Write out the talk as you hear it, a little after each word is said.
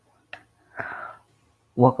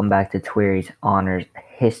Welcome back to Tweri's Honors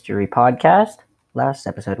History Podcast. Last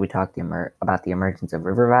episode, we talked about the emergence of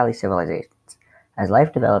river valley civilizations. As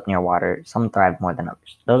life developed near water, some thrived more than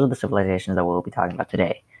others. Those are the civilizations that we'll be talking about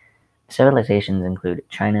today. Civilizations include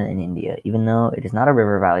China and India. Even though it is not a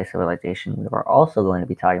river valley civilization, we're also going to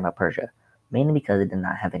be talking about Persia, mainly because it did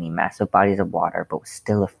not have any massive bodies of water, but was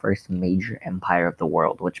still the first major empire of the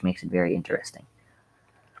world, which makes it very interesting.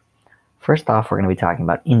 First off, we're going to be talking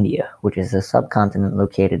about India, which is a subcontinent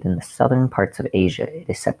located in the southern parts of Asia. It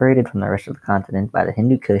is separated from the rest of the continent by the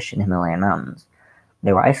Hindu Kush and Himalayan mountains.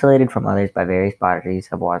 They were isolated from others by various bodies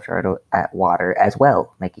of water as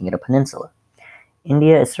well, making it a peninsula.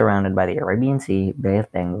 India is surrounded by the Arabian Sea, Bay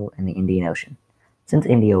of Bengal, and the Indian Ocean. Since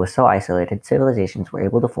India was so isolated, civilizations were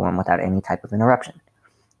able to form without any type of interruption.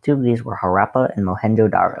 Two of these were Harappa and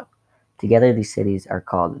Mohenjo-daro. Together, these cities are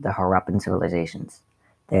called the Harappan civilizations.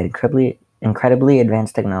 They had incredibly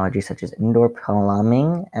advanced technology such as indoor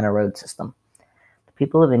plumbing and a road system. The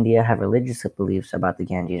people of India have religious beliefs about the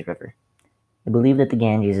Ganges River. They believe that the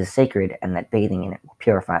Ganges is sacred and that bathing in it will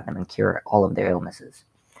purify them and cure all of their illnesses.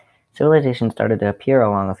 Civilizations started to appear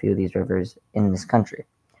along a few of these rivers in this country,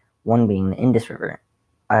 one being the Indus River,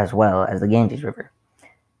 as well as the Ganges River.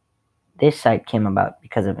 This site came about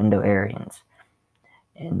because of Indo-Aryans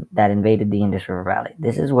that invaded the Indus River Valley.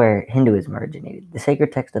 This is where Hinduism originated. The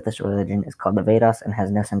sacred text of this religion is called the Vedas and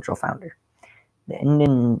has no central founder. The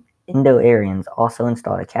Indo-Aryans also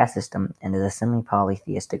installed a caste system and is a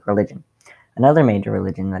semi-polytheistic religion. Another major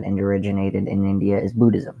religion that originated in India is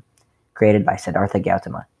Buddhism, created by Siddhartha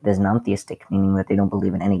Gautama. It is non-theistic, meaning that they don't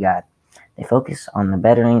believe in any god. They focus on the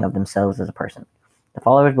bettering of themselves as a person. The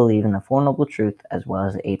followers believe in the Four Noble Truths as well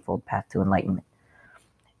as the Eightfold Path to Enlightenment.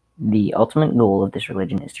 The ultimate goal of this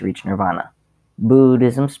religion is to reach nirvana.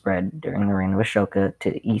 Buddhism spread during the reign of Ashoka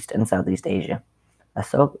to East and Southeast Asia.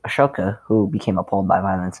 Ashoka, who became appalled by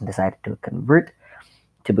violence and decided to convert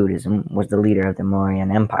to Buddhism, was the leader of the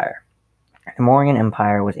Mauryan Empire. The Mauryan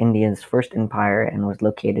Empire was India's first empire and was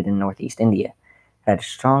located in northeast India. It had a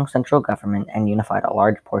strong central government and unified a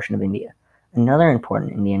large portion of India. Another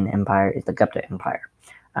important Indian empire is the Gupta Empire.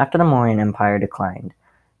 After the Mauryan Empire declined,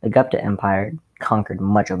 the Gupta Empire conquered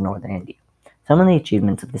much of northern India. Some of the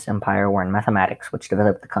achievements of this empire were in mathematics, which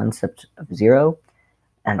developed the concept of zero,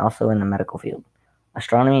 and also in the medical field,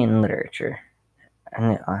 astronomy, and literature.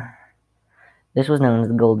 This was known as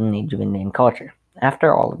the Golden Age of Indian culture.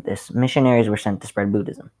 After all of this, missionaries were sent to spread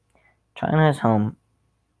Buddhism. China is home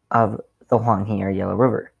of the Huanghe or Yellow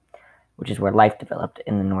River, which is where life developed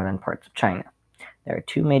in the northern parts of China. There are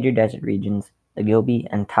two major desert regions, the Gobi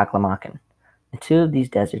and Taklamakan. The two of these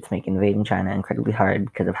deserts make invading China incredibly hard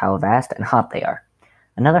because of how vast and hot they are.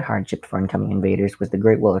 Another hardship for incoming invaders was the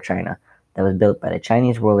Great Wall of China that was built by the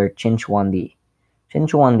Chinese ruler Qin Huangdi. Qin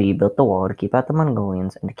Huangdi built the wall to keep out the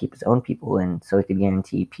Mongolians and to keep his own people in so he could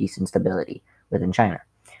guarantee peace and stability within China.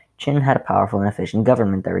 Qin had a powerful and efficient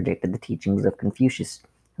government that rejected the teachings of Confucius,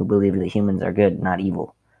 who believed that humans are good, not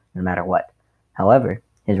evil, no matter what. However,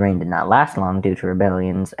 his reign did not last long due to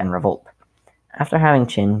rebellions and revolt. After having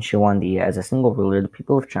Qin Huangdi as a single ruler, the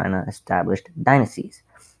people of China established dynasties.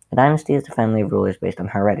 A dynasty is a family of rulers based on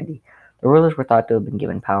heredity. The rulers were thought to have been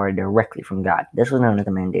given power directly from God. This was known as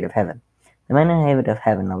the Mandate of Heaven. The Mandate of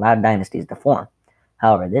Heaven allowed dynasties to form.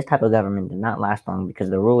 However, this type of government did not last long because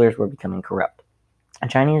the rulers were becoming corrupt. A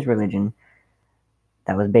Chinese religion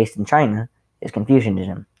that was based in China is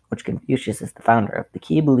Confucianism, which Confucius is the founder of. The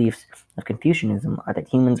key beliefs of Confucianism are that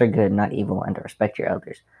humans are good, not evil, and to respect your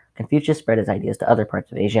elders. Confucius spread his ideas to other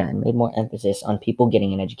parts of Asia and made more emphasis on people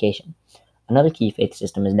getting an education. Another key faith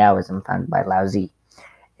system is Taoism, founded by Lao Tzu.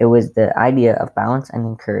 It was the idea of balance and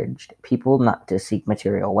encouraged people not to seek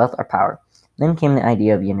material wealth or power. Then came the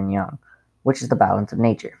idea of yin and yang, which is the balance of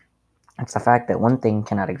nature. It's the fact that one thing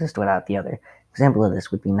cannot exist without the other. Example of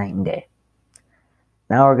this would be night and day.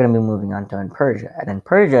 Now we're going to be moving on to Persia. And in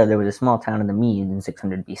Persia, there was a small town of the Medes in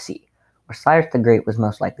 600 BC, where Cyrus the Great was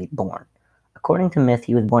most likely born. According to myth,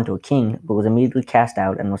 he was born to a king, but was immediately cast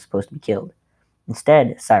out and was supposed to be killed.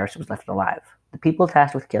 Instead, Cyrus was left alive. The people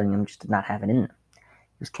tasked with killing him just did not have it in them.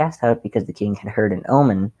 He was cast out because the king had heard an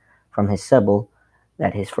omen from his sibyl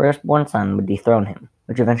that his firstborn son would dethrone him,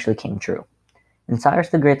 which eventually came true. In Cyrus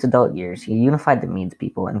the Great's adult years, he unified the Medes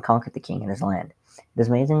people and conquered the king and his land. It is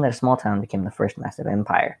amazing that a small town became the first massive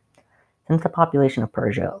empire. Since the population of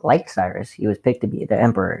Persia liked Cyrus, he was picked to be the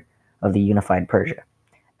emperor of the unified Persia.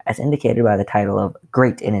 As indicated by the title of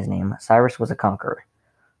Great in his name, Cyrus was a conqueror.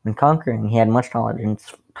 When conquering, he had much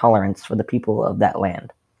tolerance for the people of that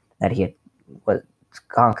land that he was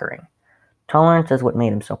conquering. Tolerance is what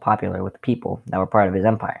made him so popular with the people that were part of his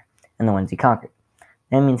empire and the ones he conquered.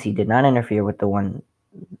 That means he did not interfere with the one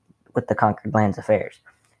with the conquered land's affairs.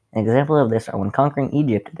 An example of this are when conquering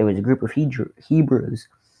Egypt, there was a group of Hebrews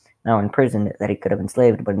now in prison that he could have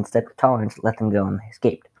enslaved, but instead of tolerance let them go and they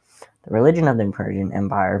escaped. The religion of the Persian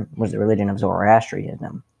Empire was the religion of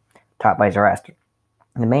Zoroastrianism, taught by Zoroaster.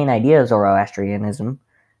 The main idea of Zoroastrianism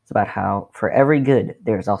is about how for every good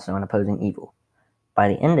there is also an opposing evil. By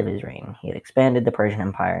the end of his reign, he had expanded the Persian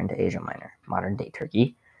Empire into Asia Minor, modern-day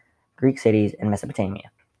Turkey, Greek cities, and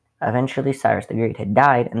Mesopotamia. Eventually, Cyrus the Great had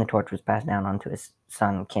died, and the torch was passed down onto his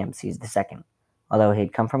son Cambyses II. Although he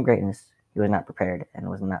had come from greatness, he was not prepared and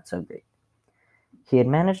was not so great. He had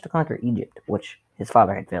managed to conquer Egypt, which his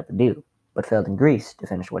father had failed to do, but failed in Greece to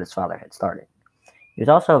finish what his father had started. He was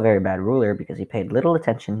also a very bad ruler because he paid little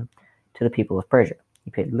attention to the people of Persia.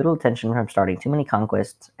 He paid little attention from starting too many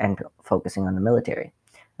conquests and focusing on the military.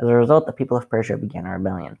 As a result, the people of Persia began a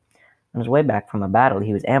rebellion. On his way back from a battle,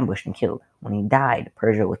 he was ambushed and killed. When he died,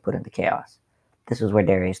 Persia was put into chaos. This was where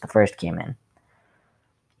Darius I came in.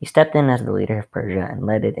 He stepped in as the leader of Persia and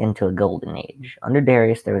led it into a golden age. Under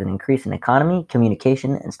Darius, there was an increase in economy,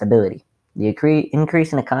 communication, and stability. The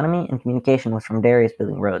increase in economy and communication was from Darius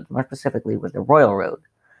building roads. More specifically, was the Royal Road,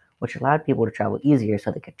 which allowed people to travel easier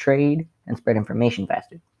so they could trade and spread information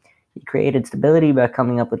faster. He created stability by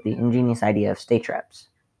coming up with the ingenious idea of satraps.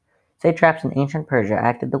 Satraps in ancient Persia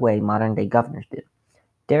acted the way modern-day governors do.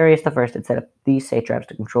 Darius I had set up these satraps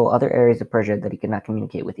to control other areas of Persia that he could not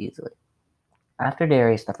communicate with easily. After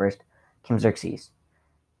Darius I came Xerxes.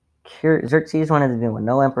 Xerxes wanted to do what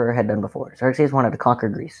no emperor had done before. Xerxes wanted to conquer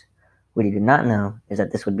Greece. What he did not know is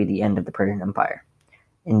that this would be the end of the Persian Empire.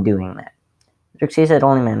 In doing that, Xerxes had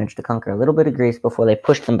only managed to conquer a little bit of Greece before they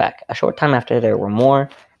pushed them back. A short time after, there were more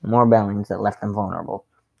and more rebellions that left them vulnerable.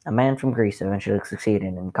 A man from Greece eventually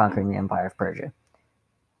succeeded in conquering the Empire of Persia.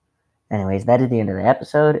 Anyways, that is the end of the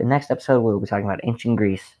episode. In the next episode, we'll be talking about ancient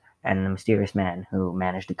Greece and the mysterious man who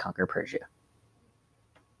managed to conquer Persia.